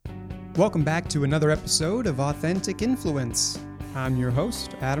Welcome back to another episode of Authentic Influence. I'm your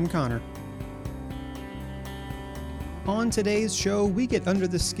host, Adam Connor. On today's show, we get under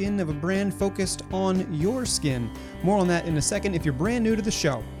the skin of a brand focused on your skin. More on that in a second. If you're brand new to the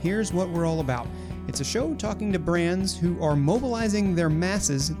show, here's what we're all about. It's a show talking to brands who are mobilizing their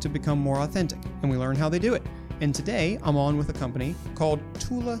masses to become more authentic, and we learn how they do it. And today, I'm on with a company called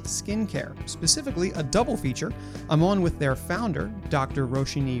TULA Skincare, specifically a double feature. I'm on with their founder, Dr.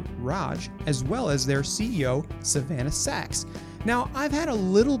 Roshini Raj, as well as their CEO, Savannah Sachs. Now, I've had a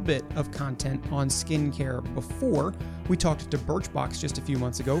little bit of content on skincare before. We talked to Birchbox just a few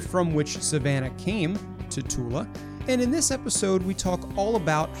months ago, from which Savannah came to TULA. And in this episode, we talk all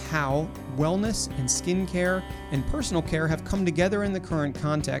about how wellness and skincare and personal care have come together in the current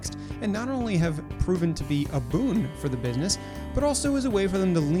context and not only have proven to be a boon for the business, but also as a way for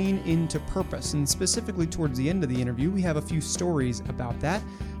them to lean into purpose. And specifically towards the end of the interview, we have a few stories about that.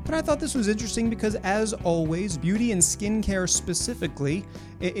 But I thought this was interesting because, as always, beauty and skincare specifically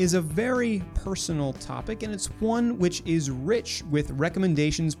is a very personal topic, and it's one which is rich with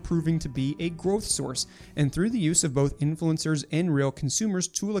recommendations proving to be a growth source. And through the use of both influencers and real consumers,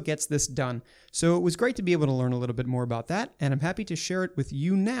 TULA gets this done. So it was great to be able to learn a little bit more about that, and I'm happy to share it with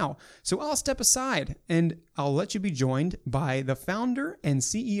you now. So I'll step aside, and I'll let you be joined by the founder and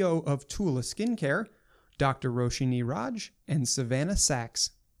CEO of TULA Skincare, Dr. Roshini Raj and Savannah Sachs.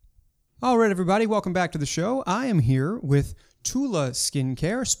 All right, everybody, welcome back to the show. I am here with TULA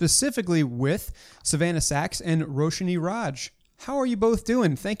Skincare, specifically with Savannah Sachs and Roshini Raj. How are you both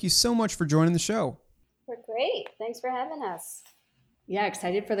doing? Thank you so much for joining the show. We're great. Thanks for having us. Yeah,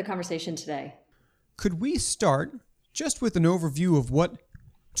 excited for the conversation today. Could we start just with an overview of what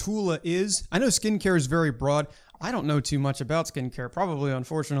TULA is? I know skincare is very broad. I don't know too much about skincare, probably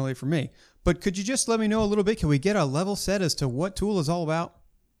unfortunately for me. But could you just let me know a little bit? Can we get a level set as to what TULA is all about?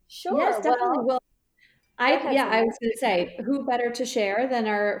 Sure. Yes, definitely. Well, I was going to say, who better to share than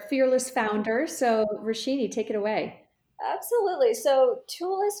our fearless founder? So, Roshini, take it away. Absolutely. So,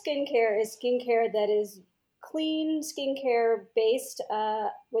 TULA Skincare is skincare that is clean skincare based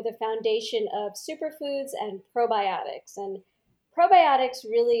with a foundation of superfoods and probiotics. And probiotics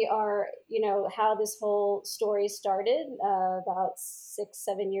really are, how this whole story started about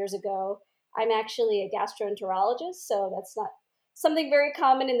 6-7 years ago. I'm actually a gastroenterologist, so that's not something very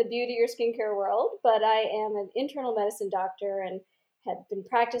common in the beauty or skincare world, but I am an internal medicine doctor and had been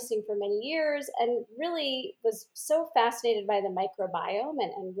practicing for many years and really was so fascinated by the microbiome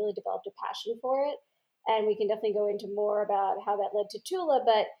and really developed a passion for it. And we can definitely go into more about how that led to TULA,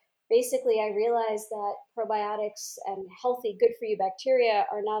 but basically I realized that probiotics and healthy, good for you bacteria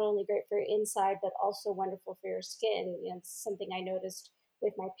are not only great for your inside, but also wonderful for your skin. It's something I noticed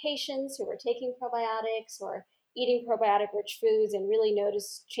with my patients who were taking probiotics or eating probiotic-rich foods and really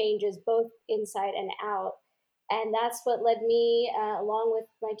notice changes both inside and out. And that's what led me, along with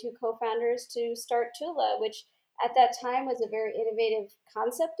my two co-founders, to start TULA, which at that time was a very innovative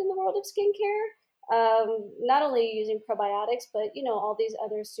concept in the world of skincare. Not only using probiotics, but, all these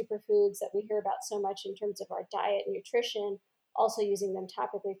other superfoods that we hear about so much in terms of our diet and nutrition, also using them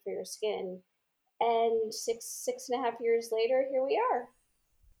topically for your skin. And six and a half years later, here we are.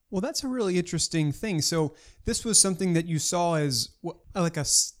 Well, that's a really interesting thing. So this was something that you saw as like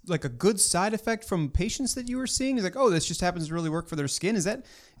a good side effect from patients that you were seeing? Is like, oh, this just happens to really work for their skin. Is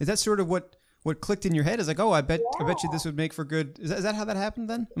that sort of what clicked in your head? Is like, oh, I bet you this would make for good. Is that how that happened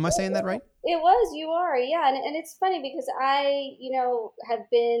then? Am I saying that right? It was. You are. Yeah. And it's funny because I, have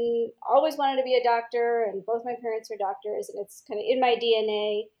been always wanted to be a doctor, and both my parents are doctors, and it's kind of in my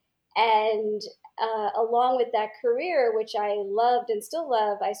DNA. And along with that career, which I loved and still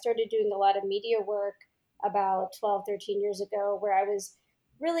love, I started doing a lot of media work about 12, 13 years ago, where I was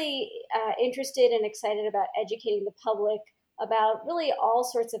really interested and excited about educating the public about really all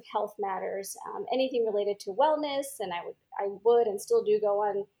sorts of health matters, anything related to wellness. And I would and still do go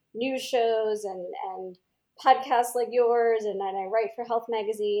on news shows and podcasts like yours. And then I write for Health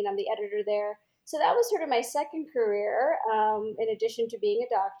Magazine. I'm the editor there. So that was sort of my second career, in addition to being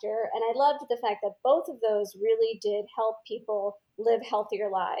a doctor. And I loved the fact that both of those really did help people live healthier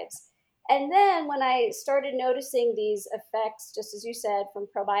lives. And then when I started noticing these effects, just as you said, from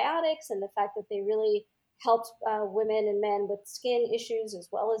probiotics and the fact that they really helped women and men with skin issues as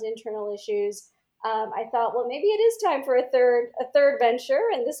well as internal issues, I thought, well, maybe it is time for a third venture.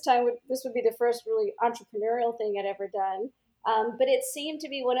 And this would be the first really entrepreneurial thing I'd ever done. But it seemed to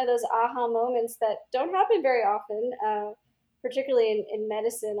be one of those aha moments that don't happen very often, particularly in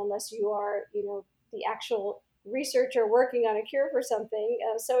medicine, unless you are, the actual researcher working on a cure for something.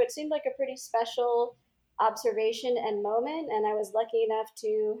 So it seemed like a pretty special observation and moment. And I was lucky enough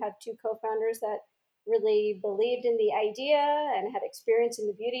to have two co-founders that really believed in the idea and had experience in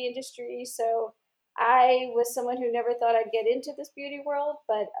the beauty industry. So I was someone who never thought I'd get into this beauty world,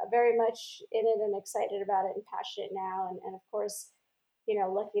 but very much in it and excited about it and passionate now. And of course,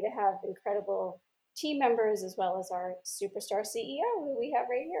 lucky to have incredible team members as well as our superstar CEO who we have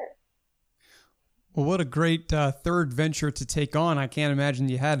right here. Well, what a great third venture to take on. I can't imagine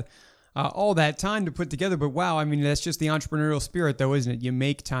you had all that time to put together, but wow, I mean, that's just the entrepreneurial spirit though, isn't it? You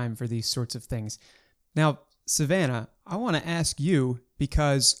make time for these sorts of things. Now, Savannah, I want to ask you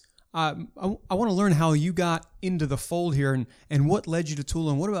because I want to learn how you got into the fold here and what led you to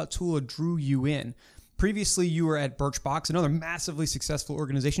TULA and what about TULA drew you in. Previously, you were at Birchbox, another massively successful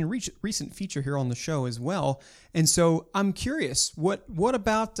organization, recent feature here on the show as well. And so I'm curious, what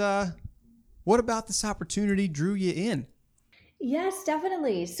about this opportunity drew you in? Yes,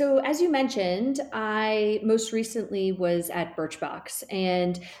 definitely. So, as you mentioned, I most recently was at Birchbox,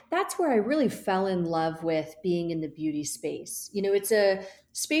 and that's where I really fell in love with being in the beauty space. It's a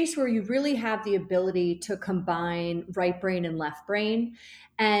space where you really have the ability to combine right brain and left brain.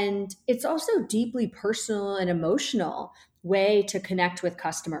 And it's also deeply personal and emotional way to connect with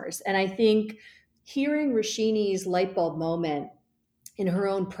customers. And I think hearing Roshini's light bulb moment in her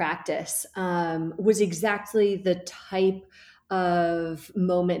own practice was exactly the type of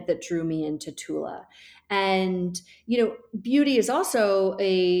moment that drew me into TULA. And beauty is also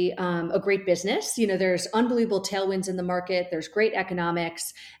a great business. There's unbelievable tailwinds in the market. There's great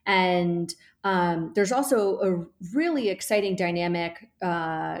economics, and there's also a really exciting dynamic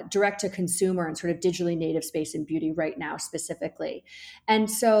direct to consumer and sort of digitally native space in beauty right now specifically. And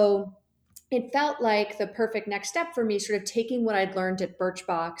so it felt like the perfect next step for me, sort of taking what I'd learned at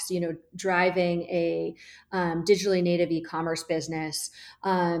Birchbox, driving a digitally native e-commerce business,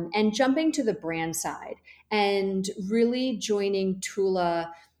 and jumping to the brand side and really joining TULA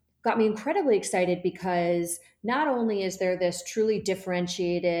got me incredibly excited because not only is there this truly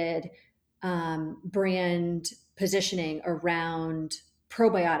differentiated brand positioning around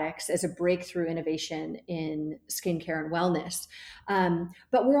probiotics as a breakthrough innovation in skincare and wellness.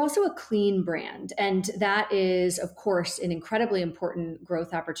 But we're also a clean brand. And that is, of course, an incredibly important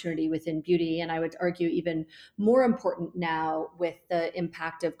growth opportunity within beauty. And I would argue even more important now with the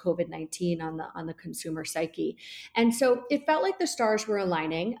impact of COVID-19 on the consumer psyche. And so it felt like the stars were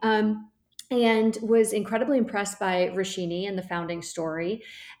aligning. And was incredibly impressed by Roshini and the founding story,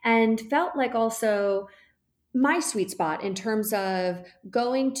 and felt like also my sweet spot in terms of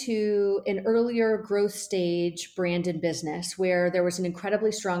going to an earlier growth stage brand and business where there was an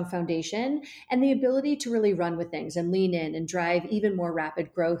incredibly strong foundation and the ability to really run with things and lean in and drive even more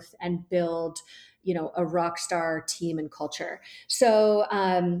rapid growth and build a rock star team and culture. So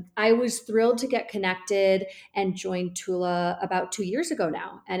I was thrilled to get connected and joined TULA about 2 years ago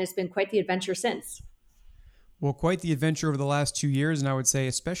now, and it's been quite the adventure since. Well, quite the adventure over the last 2 years, and I would say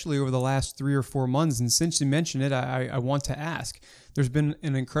especially over the last 3 or 4 months. And since you mentioned it, I want to ask. There's been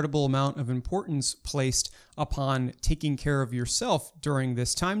an incredible amount of importance placed upon taking care of yourself during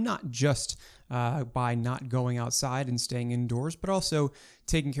this time, not just by not going outside and staying indoors, but also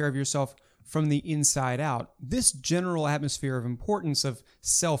taking care of yourself from the inside out. This general atmosphere of importance of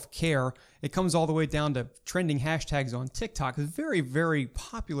self-care, it comes all the way down to trending hashtags on TikTok. It's very, very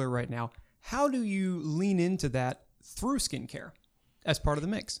popular right now. How do you lean into that through skincare as part of the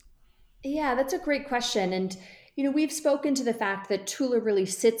mix? Yeah, that's a great question. And, we've spoken to the fact that TULA really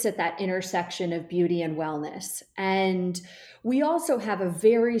sits at that intersection of beauty and wellness. And we also have a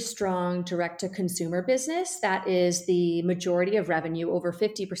very strong direct to consumer business. That is the majority of revenue, over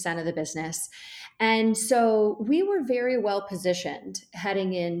 50% of the business. And so we were very well positioned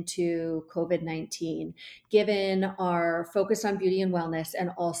heading into COVID-19, given our focus on beauty and wellness and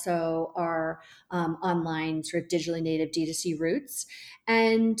also our online sort of digitally native D2C roots.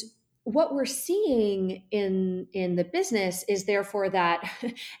 And what we're seeing in the business is therefore that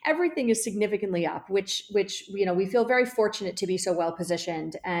everything is significantly up, which we feel very fortunate to be so well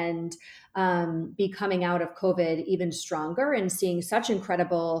positioned and be coming out of COVID even stronger and seeing such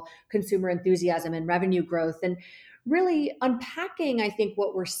incredible consumer enthusiasm and revenue growth, and really unpacking, I think,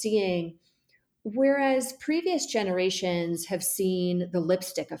 what we're seeing. Whereas previous generations have seen the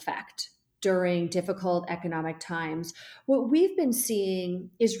lipstick effect during difficult economic times, what we've been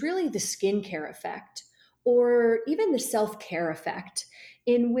seeing is really the skincare effect or even the self-care effect,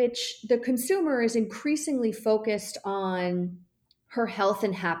 in which the consumer is increasingly focused on her health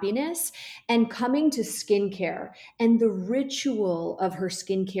and happiness, and coming to skincare and the ritual of her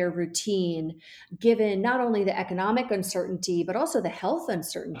skincare routine, given not only the economic uncertainty, but also the health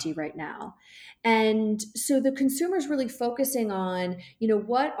uncertainty right now. And so the consumer's really focusing on,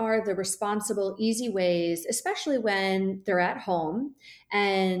 what are the responsible, easy ways, especially when they're at home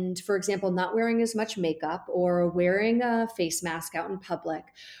and, for example, not wearing as much makeup or wearing a face mask out in public,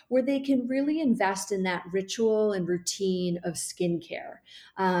 where they can really invest in that ritual and routine of skincare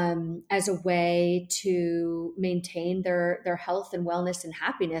as a way to maintain their health and wellness and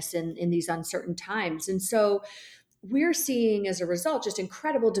happiness in these uncertain times. And so we're seeing as a result just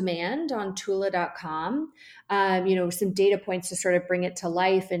incredible demand on TULA.com. Some data points to sort of bring it to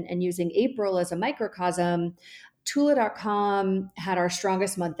life, and using April as a microcosm. TULA.com had our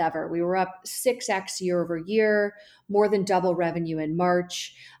strongest month ever. We were up 6x year over year, more than double revenue in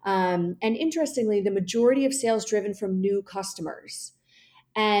March. And interestingly, the majority of sales driven from new customers.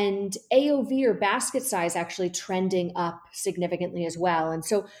 And AOV, or basket size, actually trending up significantly as well. And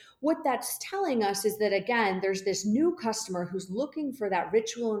so what that's telling us is that, again, there's this new customer who's looking for that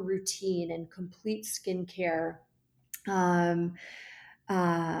ritual and routine and complete skincare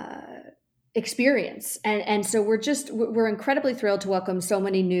experience. And so we're incredibly thrilled to welcome so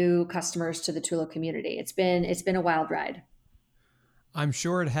many new customers to the TULA community. It's been a wild ride. I'm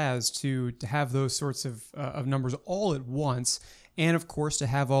sure it has, to have those sorts of numbers all at once. And of course, to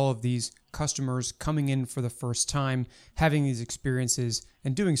have all of these customers coming in for the first time, having these experiences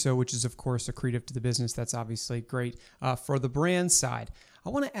and doing so, which is of course accretive to the business. That's obviously great for the brand side. I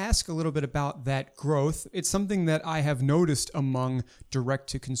want to ask a little bit about that growth. It's something that I have noticed among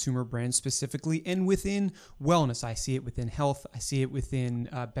direct-to-consumer brands specifically, and within wellness. I see it within health. I see it within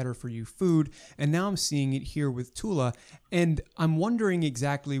better-for-you food. And now I'm seeing it here with TULA. And I'm wondering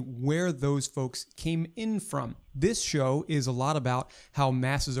exactly where those folks came in from. This show is a lot about how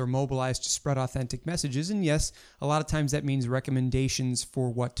masses are mobilized to spread authentic messages. And yes, a lot of times that means recommendations for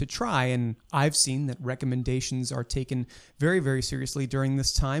what to try. And I've seen that recommendations are taken very, very seriously during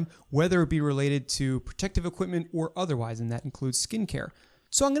this time, whether it be related to protective equipment or otherwise, and that includes skincare.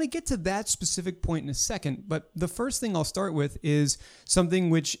 So I'm going to get to that specific point in a second, but the first thing I'll start with is something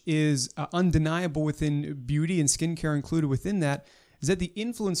which is undeniable within beauty and skincare included within that, is that the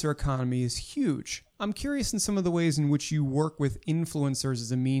influencer economy is huge. I'm curious in some of the ways in which you work with influencers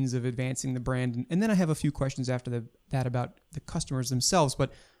as a means of advancing the brand, and then I have a few questions after that about the customers themselves,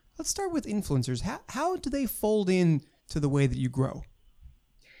 but let's start with influencers. How do they fold in to the way that you grow?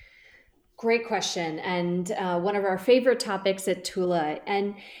 Great question. And one of our favorite topics at TULA.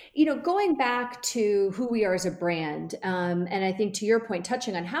 And, going back to who we are as a brand, and I think to your point,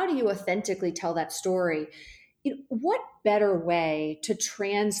 touching on how do you authentically tell that story, what better way to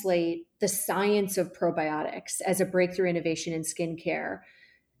translate the science of probiotics as a breakthrough innovation in skincare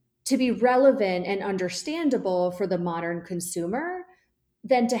to be relevant and understandable for the modern consumer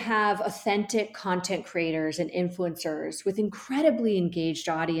than to have authentic content creators and influencers with incredibly engaged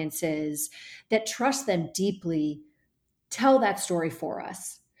audiences that trust them deeply tell that story for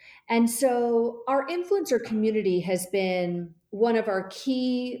us. And so our influencer community has been one of our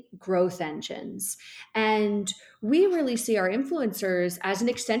key growth engines. And we really see our influencers as an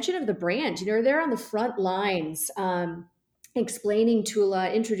extension of the brand. They're on the front lines, explaining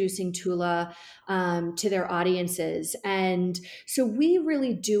TULA, introducing TULA to their audiences. And so we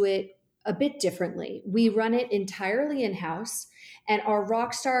really do it a bit differently. We run it entirely in-house. And our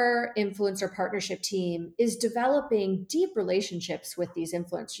Rockstar Influencer Partnership team is developing deep relationships with these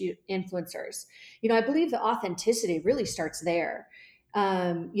influencers. I believe the authenticity really starts there.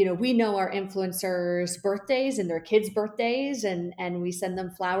 We know our influencers' birthdays and their kids' birthdays, and we send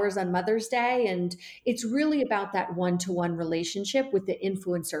them flowers on Mother's Day. And it's really about that one-to-one relationship with the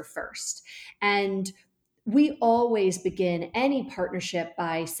influencer first. And we always begin any partnership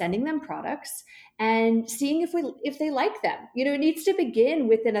by sending them products and seeing if they like them. It needs to begin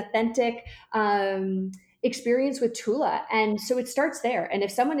with an authentic experience with TULA. And so it starts there. And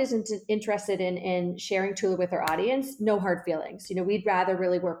if someone isn't interested in sharing TULA with their audience, no hard feelings. We'd rather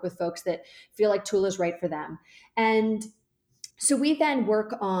really work with folks that feel like TULA is right for them. And so we then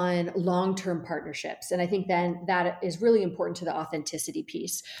work on long-term partnerships. And I think then that is really important to the authenticity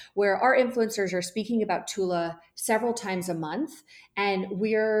piece, where our influencers are speaking about TULA several times a month, and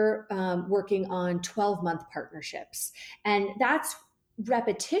we're working on 12-month partnerships. And that's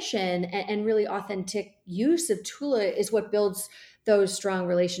repetition and really authentic use of TULA is what builds those strong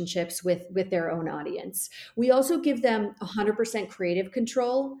relationships with their own audience. We also give them 100% creative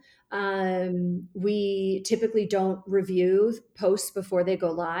control We typically don't review posts before they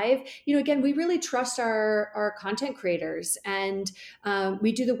go live. Again, we really trust our content creators, and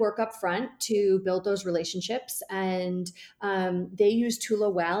we do the work up front to build those relationships. And they use TULA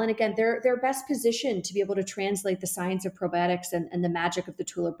well. And again, they're best positioned to be able to translate the science of probiotics and the magic of the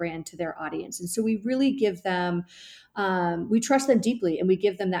TULA brand to their audience. And so we really give them, we trust them deeply, and we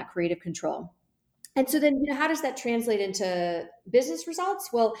give them that creative control. And so then, how does that translate into business results?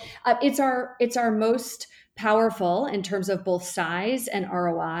 Well, it's our most powerful in terms of both size and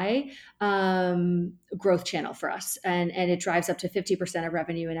ROI growth channel for us, and it drives up to 50% of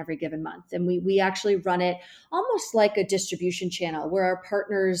revenue in every given month. And we actually run it almost like a distribution channel where our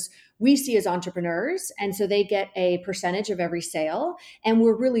partners we see as entrepreneurs, and so they get a percentage of every sale, and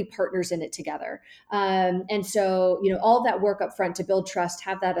we're really partners in it together. And so, all that work up front to build trust,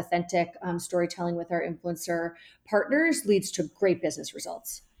 have that authentic storytelling with our influencer partners leads to great business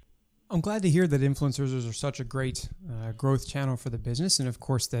results. I'm glad to hear that influencers are such a great growth channel for the business, and of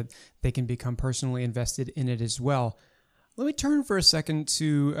course that they can become personally invested in it as well. Let me turn for a second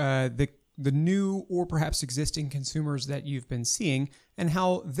to the new or perhaps existing consumers that you've been seeing and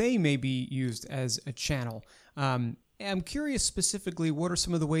how they may be used as a channel. I'm curious specifically, what are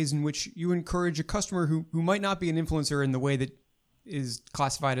some of the ways in which you encourage a customer who might not be an influencer in the way that is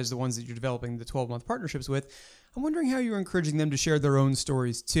classified as the ones that you're developing the 12-month partnerships with? I'm wondering how you're encouraging them to share their own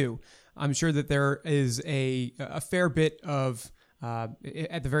stories too. I'm sure that there is a fair bit of,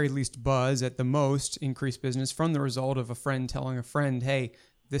 at the very least, buzz, at the most, increased business from the result of a friend telling a friend, hey,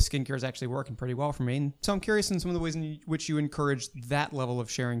 this skincare is actually working pretty well for me. And so I'm curious in some of the ways in which you encourage that level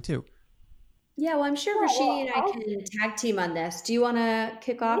of sharing too. Yeah, well, I'm sure Roshini and I can tag team on this. Do you want to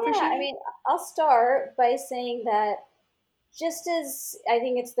kick off, Yeah, I Roshini? mean, I'll start by saying that just as I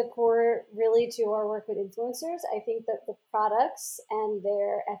think it's the core really to our work with influencers, I think that the products and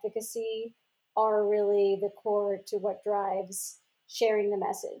their efficacy are really the core to what drives sharing the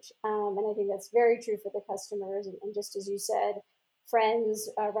message. And I think that's very true for the customers. And just as you said, friends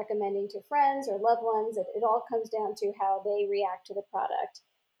recommending to friends or loved ones, it all comes down to how they react to the product.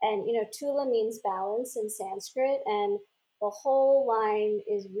 And, Tula means balance in Sanskrit. And the whole line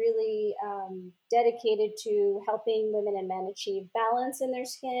is really dedicated to helping women and men achieve balance in their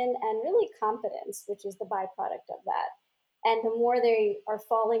skin and really confidence, which is the byproduct of that. And the more they are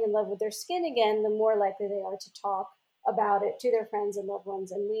falling in love with their skin again, the more likely they are to talk about it to their friends and loved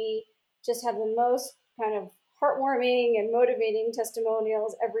ones. And we just have the most kind of heartwarming and motivating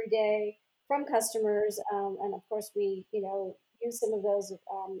testimonials every day from customers. And of course, we, use some of those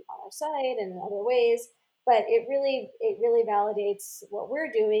on our site and in other ways, but it really validates what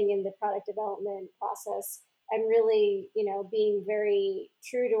we're doing in the product development process, and really, being very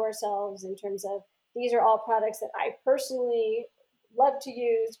true to ourselves in terms of these are all products that I personally love to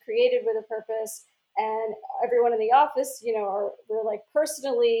use, created with a purpose. And everyone in the office, we're like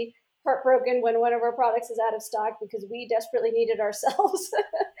personally heartbroken when one of our products is out of stock because we desperately need it ourselves.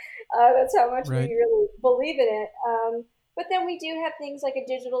 That's how much Right. we really believe in it. But then we do have things like a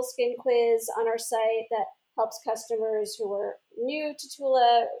digital skin quiz on our site that helps customers who are new to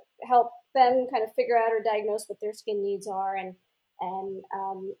Tula, help them kind of figure out or diagnose what their skin needs are, and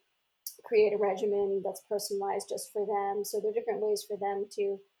create a regimen that's personalized just for them. So there are different ways for them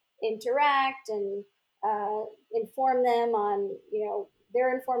to interact and inform them on,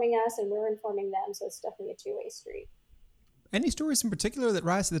 they're informing us and we're informing them. So it's definitely a two-way street. Any stories in particular that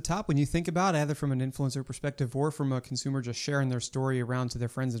rise to the top when you think about, either from an influencer perspective or from a consumer just sharing their story around to their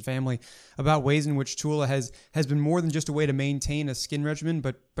friends and family, about ways in which Tula has been more than just a way to maintain a skin regimen,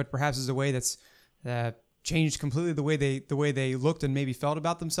 but perhaps as a way that's changed completely the way they looked and maybe felt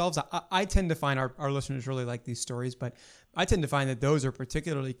about themselves? I tend to find our listeners really like these stories, but I tend to find that those are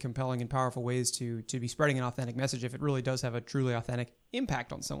particularly compelling and powerful ways to be spreading an authentic message if it really does have a truly authentic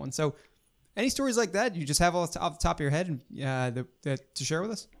impact on someone. So any stories like that you just have off the top of your head to share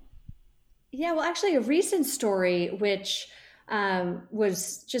with us? Yeah, well, actually, a recent story which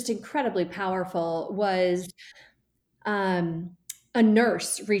was just incredibly powerful was a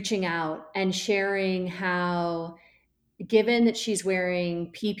nurse reaching out and sharing how, given that she's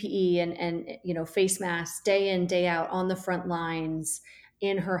wearing PPE and face masks day in day out on the front lines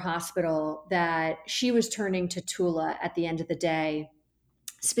in her hospital, that she was turning to Tula at the end of the day,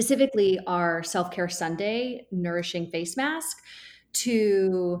 specifically our Self-Care Sunday nourishing face mask,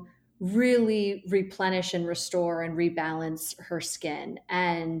 to really replenish and restore and rebalance her skin.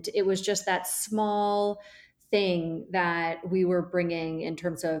 And it was just that small thing that we were bringing in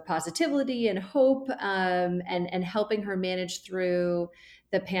terms of positivity and hope, and helping her manage through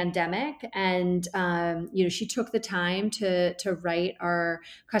the pandemic. And, she took the time to write our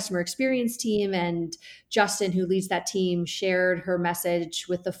customer experience team, and Justin, who leads that team, shared her message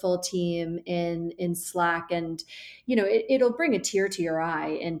with the full team in Slack. And, it'll bring a tear to your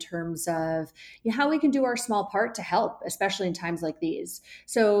eye in terms of how we can do our small part to help, especially in times like these.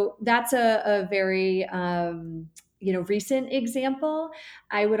 So that's a very, recent example.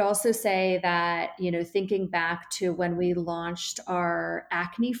 I would also say that, thinking back to when we launched our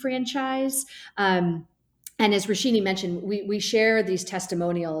acne franchise, and as Roshini mentioned, we share these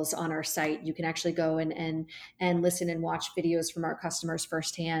testimonials on our site. You can actually go and listen and watch videos from our customers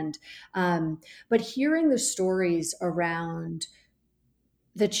firsthand. But hearing the stories around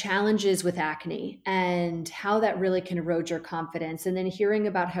the challenges with acne and how that really can erode your confidence, and then hearing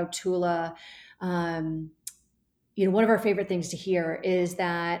about how TULA, one of our favorite things to hear is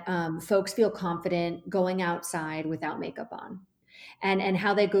that folks feel confident going outside without makeup on. And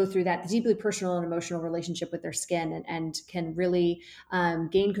how they go through that deeply personal and emotional relationship with their skin, and can really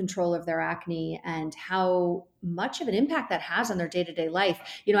gain control of their acne, and how much of an impact that has on their day-to-day life.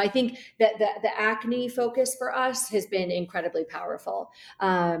 I think that the acne focus for us has been incredibly powerful.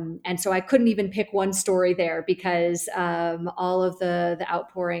 And so I couldn't even pick one story there, because all of the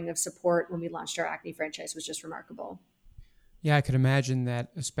outpouring of support when we launched our acne franchise was just remarkable. Yeah, I could imagine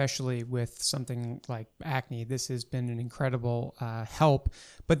that, especially with something like acne, this has been an incredible help.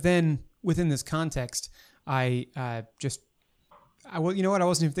 But then within this context, I wasn't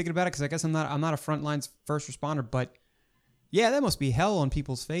even thinking about it, because I guess I'm not a frontline first responder. But yeah, that must be hell on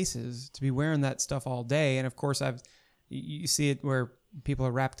people's faces to be wearing that stuff all day. And of course, you see it where people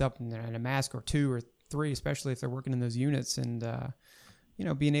are wrapped up in a mask or two or three, especially if they're working in those units. And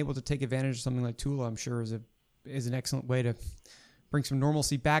being able to take advantage of something like TULA, I'm sure, is an excellent way to bring some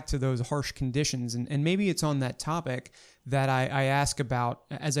normalcy back to those harsh conditions. And maybe it's on that topic that I ask about,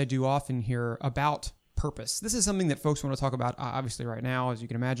 as I do often here, about purpose. This is something that folks want to talk about, obviously, right now, as you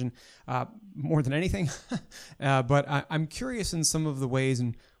can imagine, more than anything. But I'm curious in some of the ways,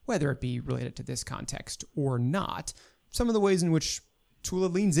 and whether it be related to this context or not, some of the ways in which TULA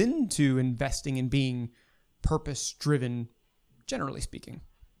leans into investing in being purpose-driven, generally speaking.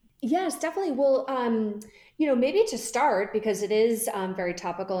 Yes, definitely. Well, maybe to start, because it is very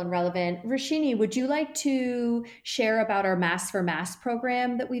topical and relevant, Roshini, would you like to share about our Mask for Mask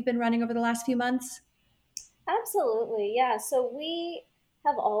program that we've been running over the last few months? Absolutely, yeah. So we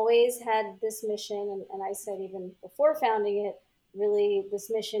have always had this mission, and I said even before founding it, really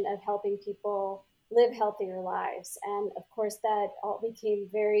this mission of helping people live healthier lives. And of course, that all became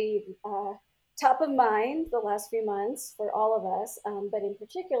very top of mind the last few months for all of us, but in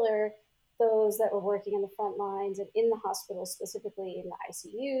particular, those that were working on the front lines and in the hospital, specifically in the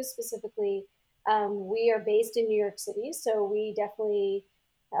ICU specifically. We are based in New York City, so we definitely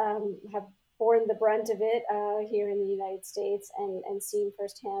have borne the brunt of it here in the United States, and seen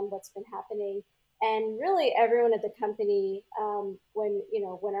firsthand what's been happening. And really, everyone at the company,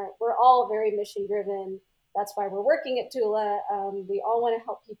 we're all very mission driven. That's why we're working at TULA. We all want to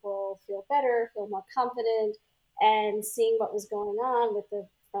help people feel better, feel more confident, and seeing what was going on with the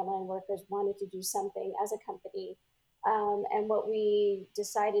frontline workers, wanted to do something as a company. And what we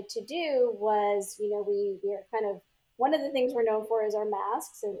decided to do was, we are kind of, one of the things we're known for is our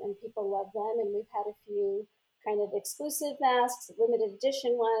masks, and people love them. And we've had a few kind of exclusive masks, limited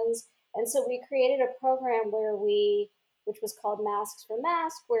edition ones. And so we created a program which was called Masks for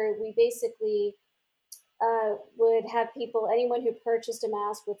Mask, where we basically would have people, anyone who purchased a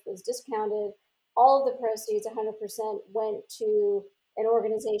mask, which was discounted, all of the proceeds, 100%, went to an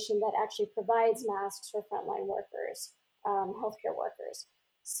organization that actually provides masks for frontline workers, healthcare workers.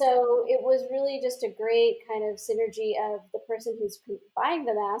 So it was really just a great kind of synergy of the person who's buying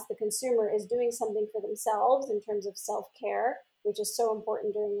the mask, the consumer, is doing something for themselves in terms of self-care, which is so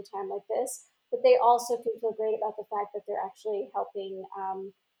important during a time like this. But they also can feel great about the fact that they're actually helping,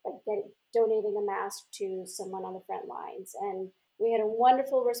 donating a mask to someone on the front lines. And we had a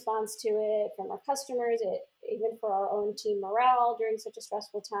wonderful response to it from our customers, even for our own team morale during such a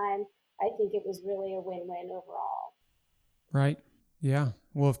stressful time. I think it was really a win-win overall. Right. Yeah.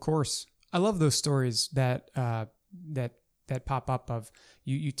 Well, of course. I love those stories that pop up of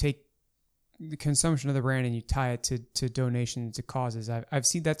you take the consumption of the brand and you tie it to donation to causes. I've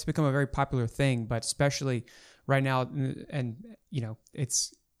seen that's become a very popular thing, but especially right now, and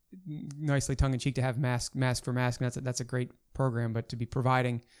it's nicely tongue in cheek to have mask for mask. And that's a great program, but to be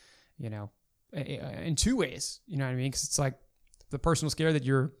providing, in two ways, you know what I mean? Because it's like the personal care that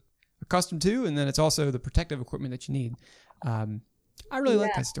you're accustomed to, and then it's also the protective equipment that you need. I really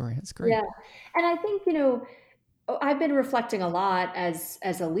like that story. That's great. Yeah. And I think, Oh, I've been reflecting a lot as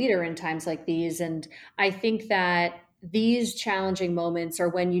a leader in times like these, and I think that these challenging moments are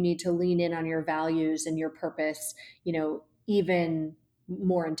when you need to lean in on your values and your purpose, even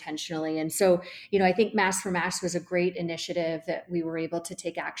more intentionally. And so, I think Mass for Mass was a great initiative that we were able to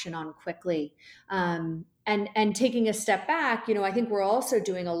take action on quickly. And taking a step back, I think we're also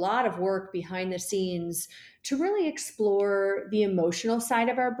doing a lot of work behind the scenes to really explore the emotional side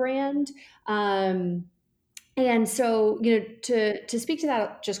of our brand. And so, to speak to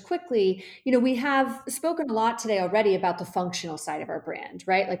that just quickly, we have spoken a lot today already about the functional side of our brand,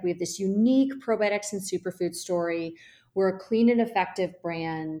 right? Like we have this unique probiotics and superfood story. We're a clean and effective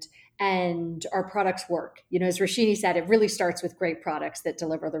brand, and our products work. As Roshini said, it really starts with great products that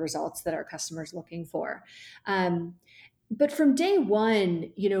deliver the results that our customers are looking for. But from day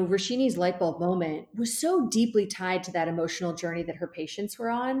one, Roshini's light bulb moment was so deeply tied to that emotional journey that her patients were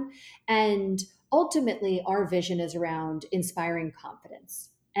on. And ultimately, our vision is around inspiring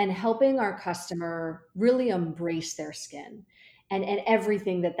confidence and helping our customer really embrace their skin and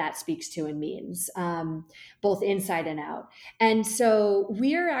everything that speaks to and means, both inside and out. And so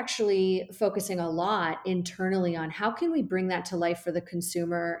we're actually focusing a lot internally on how can we bring that to life for the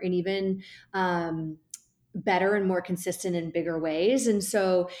consumer and even better and more consistent in bigger ways. And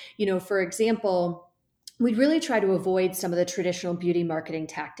so, for example, we really try to avoid some of the traditional beauty marketing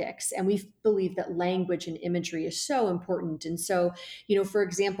tactics. And we believe that language and imagery is so important. And so, for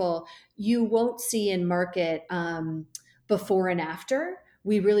example, you won't see in market before and after.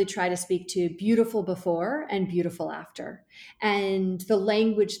 We really try to speak to beautiful before and beautiful after. And the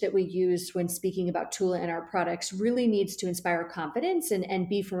language that we use when speaking about TULA and our products really needs to inspire confidence and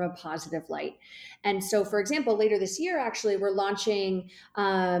be from a positive light. And so, for example, later this year, actually, we're launching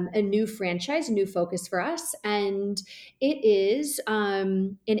a new franchise, a new focus for us. And it is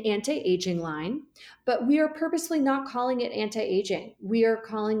an anti-aging line, but we are purposely not calling it anti-aging. We are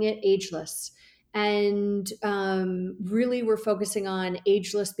calling it ageless. And really, we're focusing on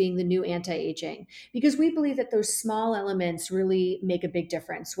ageless being the new anti-aging, because we believe that those small elements really make a big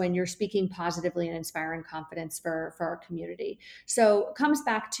difference when you're speaking positively and inspiring confidence for our community. So it comes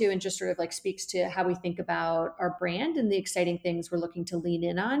back to and just sort of like speaks to how we think about our brand and the exciting things we're looking to lean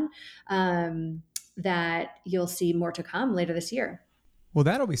in on, that you'll see more to come later this year. Well,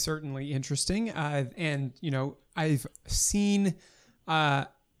 that'll be certainly interesting. I've seen...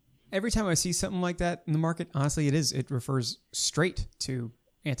 every time I see something like that in the market, honestly, it refers straight to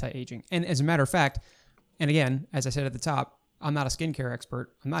anti-aging. And as a matter of fact, and again, as I said at the top, I'm not a skincare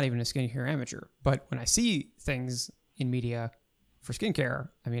expert. I'm not even a skincare amateur. But when I see things in media for skincare,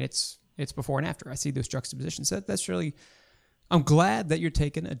 I mean, it's before and after. I see those juxtapositions. That's really, I'm glad that you're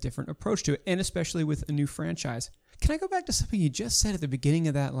taking a different approach to it, and especially with a new franchise. Can I go back to something you just said at the beginning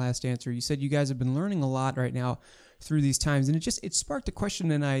of that last answer? You said you guys have been learning a lot right now through these times, and it sparked a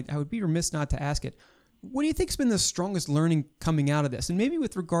question, and I would be remiss not to ask it. What do you think has been the strongest learning coming out of this? And maybe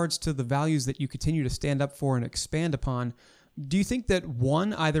with regards to the values that you continue to stand up for and expand upon, do you think that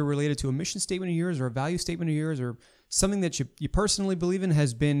one, either related to a mission statement of yours or a value statement of yours or something that you personally believe in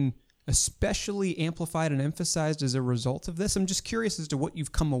has been especially amplified and emphasized as a result of this? I'm just curious as to what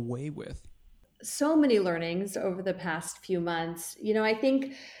you've come away with. So many learnings over the past few months. I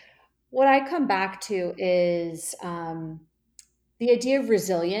think what I come back to is the idea of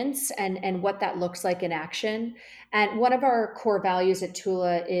resilience and what that looks like in action. And one of our core values at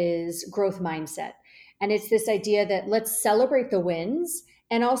TULA is growth mindset. And it's this idea that let's celebrate the wins.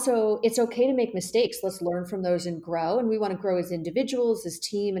 And also, it's okay to make mistakes. Let's learn from those and grow. And we want to grow as individuals, as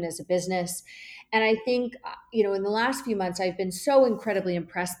team, and as a business. And I think, in the last few months, I've been so incredibly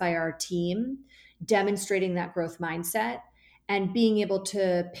impressed by our team demonstrating that growth mindset and being able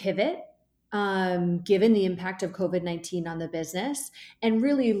to pivot, given the impact of COVID-19 on the business, and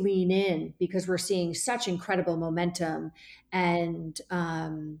really lean in because we're seeing such incredible momentum and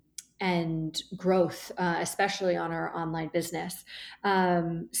growth, especially on our online business.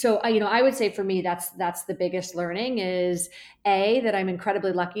 So I would say for me, that's the biggest learning is that I'm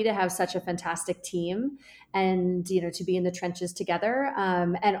incredibly lucky to have such a fantastic team and, to be in the trenches together.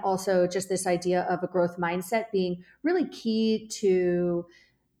 And also just this idea of a growth mindset being really key to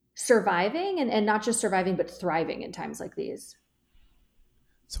surviving and not just surviving, but thriving in times like these.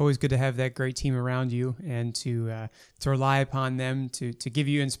 It's always good to have that great team around you and to rely upon them to give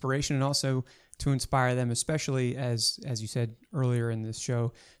you inspiration and also to inspire them, especially as you said earlier in this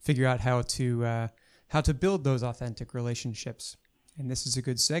show, figure out how to build those authentic relationships. And this is a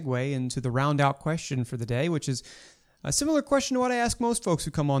good segue into the round out question for the day, which is A similar question to what I ask most folks who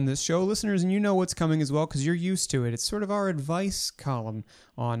come on this show, listeners, and you know what's coming as well because you're used to it. It's sort of our advice column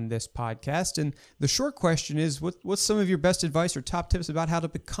on this podcast. And the short question is, what's some of your best advice or top tips about how to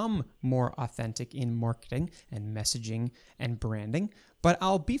become more authentic in marketing and messaging and branding? But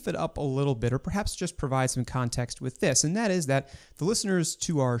I'll beef it up a little bit, or perhaps just provide some context with this. And that is that the listeners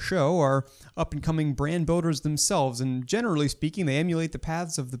to our show are up-and-coming brand builders themselves. And generally speaking, they emulate the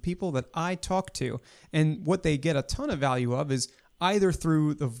paths of the people that I talk to. And what they get a ton of value of is either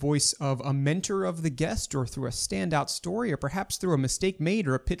through the voice of a mentor of the guest, or through a standout story, or perhaps through a mistake made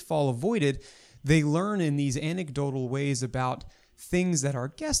or a pitfall avoided. They learn in these anecdotal ways about things that our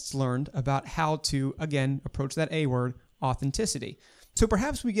guests learned about how to, again, approach that A word, authenticity. So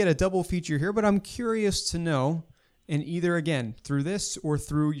perhaps we get a double feature here, but I'm curious to know, and either again, through this or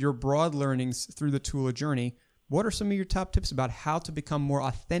through your broad learnings through the TULA journey, what are some of your top tips about how to become more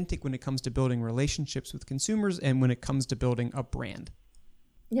authentic when it comes to building relationships with consumers and when it comes to building a brand?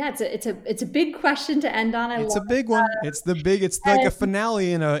 Yeah, it's a big question to end on. It's a big one. It's like a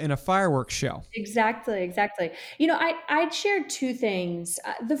finale in a fireworks show. Exactly. I'd share two things.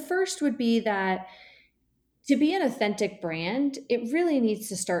 The first would be that to be an authentic brand, it really needs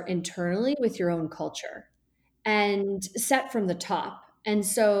to start internally with your own culture and set from the top. And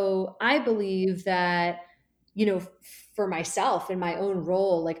so I believe that, for myself in my own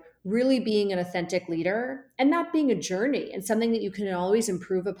role, like really being an authentic leader and that being a journey and something that you can always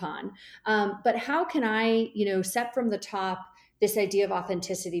improve upon. But how can I, set from the top this idea of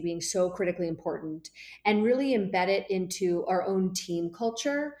authenticity being so critically important and really embed it into our own team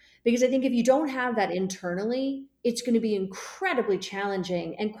culture? Because I think if you don't have that internally, it's going to be incredibly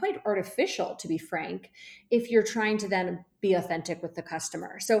challenging and quite artificial, to be frank, if you're trying to then be authentic with the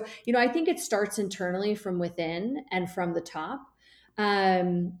customer. So, I think it starts internally from within and from the top.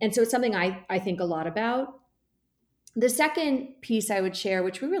 And so it's something I think a lot about. The second piece I would share,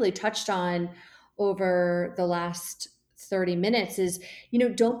 which we really touched on over the last 30 minutes, is,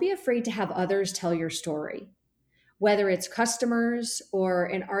 don't be afraid to have others tell your story. Whether it's customers or,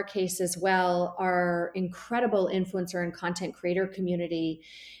 in our case as well, our incredible influencer and content creator community,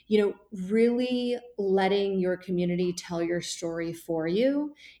 really letting your community tell your story for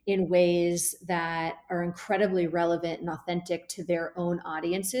you in ways that are incredibly relevant and authentic to their own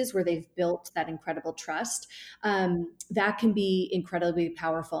audiences where they've built that incredible trust. That can be incredibly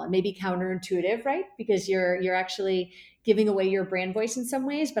powerful and maybe counterintuitive, right? Because you're actually giving away your brand voice in some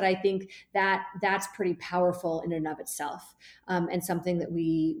ways, but I think that that's pretty powerful in and of itself, and something that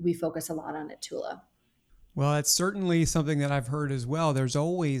we focus a lot on at TULA. Well, it's certainly something that I've heard as well. There's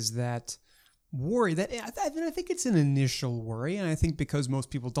always that worry that I think it's an initial worry, and I think because most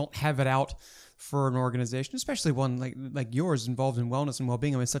people don't have it out for an organization, especially one like yours involved in wellness and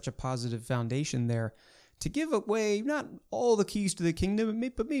well-being, I mean, such a positive foundation there, to give away not all the keys to the kingdom,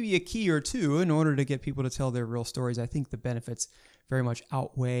 but maybe a key or two in order to get people to tell their real stories. I think the benefits very much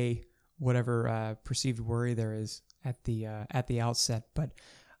outweigh whatever perceived worry there is at the outset. But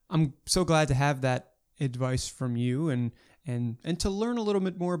I'm so glad to have that advice from you and to learn a little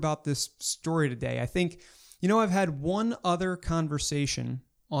bit more about this story today. I think, I've had one other conversation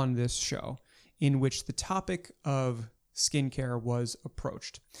on this show in which the topic of skincare was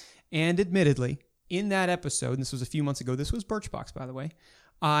approached. And admittedly, in that episode, and this was a few months ago, this was Birchbox, by the way,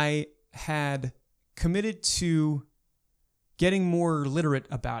 I had committed to getting more literate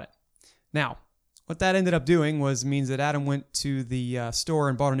about it. Now, what that ended up doing means that Adam went to the store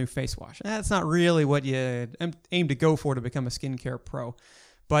and bought a new face wash. That's not really what you aim to go for to become a skincare pro.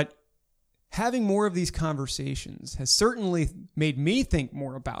 But having more of these conversations has certainly made me think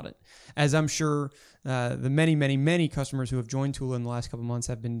more about it, as I'm sure the many, many, many customers who have joined TULA in the last couple of months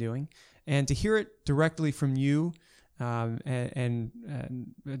have been doing. And to hear it directly from you and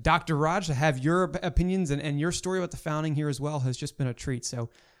Dr. Raj, to have your opinions and your story about the founding here as well has just been a treat.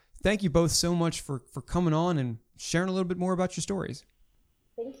 So thank you both so much for coming on and sharing a little bit more about your stories.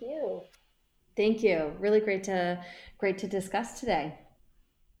 Thank you. Thank you. Really great to discuss today.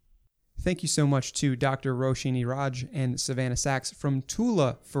 Thank you so much to Dr. Roshini Raj and Savannah Sachs from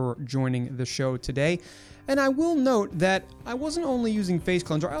TULA for joining the show today. And I will note that I wasn't only using face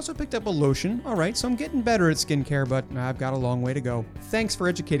cleanser, I also picked up a lotion. All right, so I'm getting better at skincare, but I've got a long way to go. Thanks for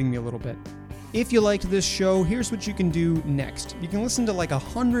educating me a little bit. If you liked this show, here's what you can do next. You can listen to like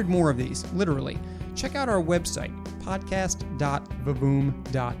 100 more of these, literally. Check out our website,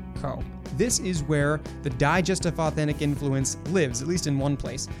 podcast.vavoom.co. This is where the digest of authentic influence lives, at least in one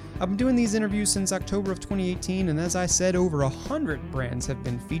place. I've been doing these interviews since October of 2018, and as I said, over 100 brands have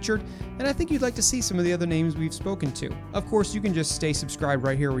been featured, and I think you'd like to see some of the other names we've spoken to. Of course, you can just stay subscribed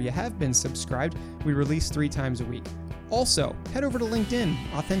right here where you have been subscribed. We release 3 times a week. Also, head over to LinkedIn.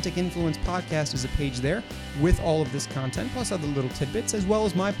 Authentic Influence Podcast is a page there with all of this content, plus other little tidbits, as well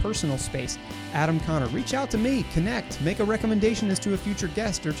as my personal space, Adam Connor. Reach out to me, connect, make a recommendation as to a future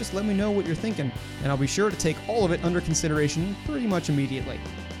guest, or just let me know what you're thinking, and I'll be sure to take all of it under consideration pretty much immediately.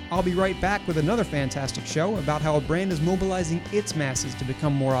 I'll be right back with another fantastic show about how a brand is mobilizing its masses to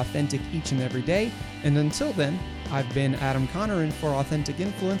become more authentic each and every day. And until then, I've been Adam Connor, and for Authentic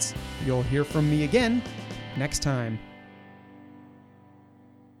Influence, you'll hear from me again next time.